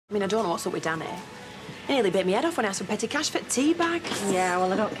I mean, I don't know what's up with Danny. He nearly bit me head off when I asked for petty cash for tea bag. Yeah,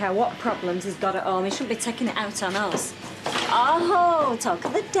 well, I don't care what problems he's got at home. He shouldn't be taking it out on us. Oh, talk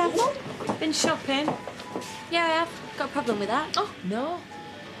of the devil. Been shopping? Yeah, I have. Got a problem with that. Oh, no.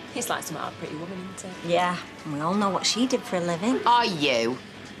 It's like some odd pretty woman, isn't it? Yeah, we all know what she did for a living. Are you?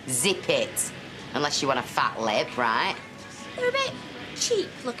 Zip it. Unless you want a fat lip, right? They're a bit cheap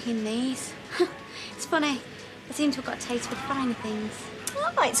looking, these. It's funny. I seem to have got a taste for finer things.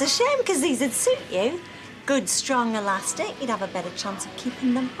 Oh, it's a shame, because these would suit you. Good, strong, elastic. You'd have a better chance of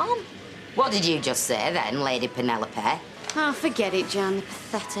keeping them on. What did you just say then, Lady Penelope? Oh, forget it, Jan. They're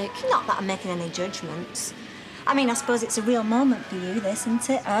pathetic. Not that I'm making any judgments. I mean, I suppose it's a real moment for you, this, isn't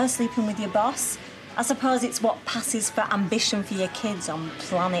it? Her sleeping with your boss. I suppose it's what passes for ambition for your kids on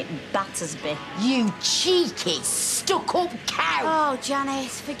planet Battersby. You cheeky, stuck-up cow! Oh,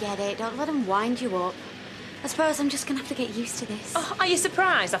 Janice, forget it. Don't let them wind you up. I suppose I'm just going to have to get used to this. Oh, are you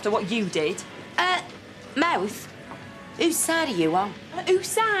surprised after what you did? Mouth? Whose side are you on? Whose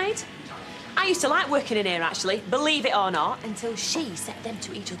side? I used to like working in here, actually, believe it or not, until she set them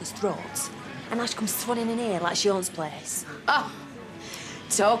to each other's throats. And now she comes swanning in here like she owns the place. Oh,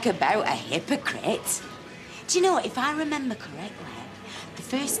 talk about a hypocrite. Do you know, if I remember correctly, the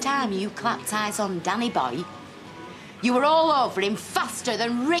first time you clapped eyes on Danny Boy, you were all over him faster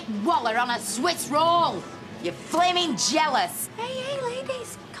than Rick Waller on a Swiss roll. You're flaming jealous. Hey,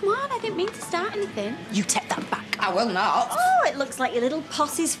 ladies. Come on, I didn't mean to start anything. You take that back. I will not. Oh, it looks like your little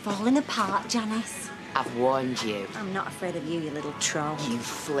posse's falling apart, Janice. I've warned you. I'm not afraid of you, you little troll. You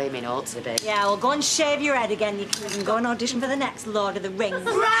flaming ought to be. Yeah, well, go and shave your head again, you kid, and go and audition for the next Lord of the Rings.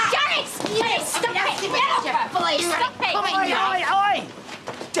 Janice! Yes, stop it! Please, stop it! Oi!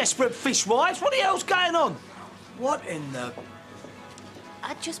 Desperate fishwives, what the hell's going on? What in the...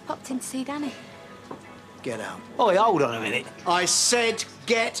 I just popped in to see Danny. Get out. Oi, hold on a minute. I said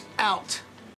get out.